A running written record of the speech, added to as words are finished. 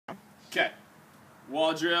Okay,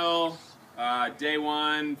 wall drill, day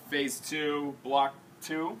 1, phase 2, block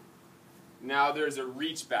 2. Now there's a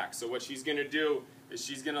reach back. So what she's going to do is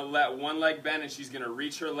she's going to let one leg bend and she's going to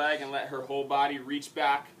reach her leg and let her whole body reach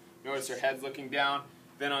back. Notice her head's looking down.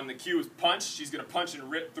 Then on the cue is punch. She's going to punch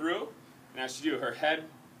and rip through. And as she do, her head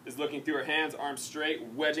is looking through her hands, arms straight,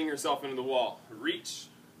 wedging herself into the wall. Reach,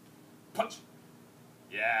 punch.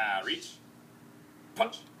 Yeah, reach,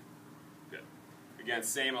 punch. Good. Again,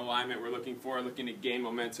 same alignment we're looking for, looking to gain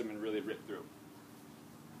momentum and really rip through.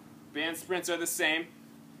 Band sprints are the same.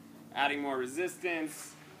 Adding more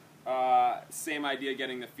resistance, same idea,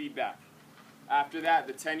 getting the feedback. After that,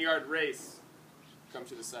 the 10-yard race. Come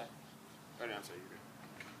to the side. Oh, no, I'm sorry, you're good.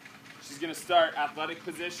 She's going to start athletic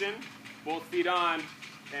position, both feet on,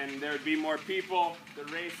 and there would be more people. The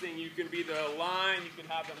racing, you can be the line, you can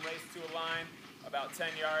have them race to a line, about 10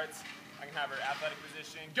 yards. I can have her athletic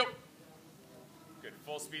position, go! Good,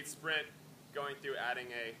 full speed sprint, going through adding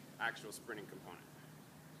a actual sprinting component.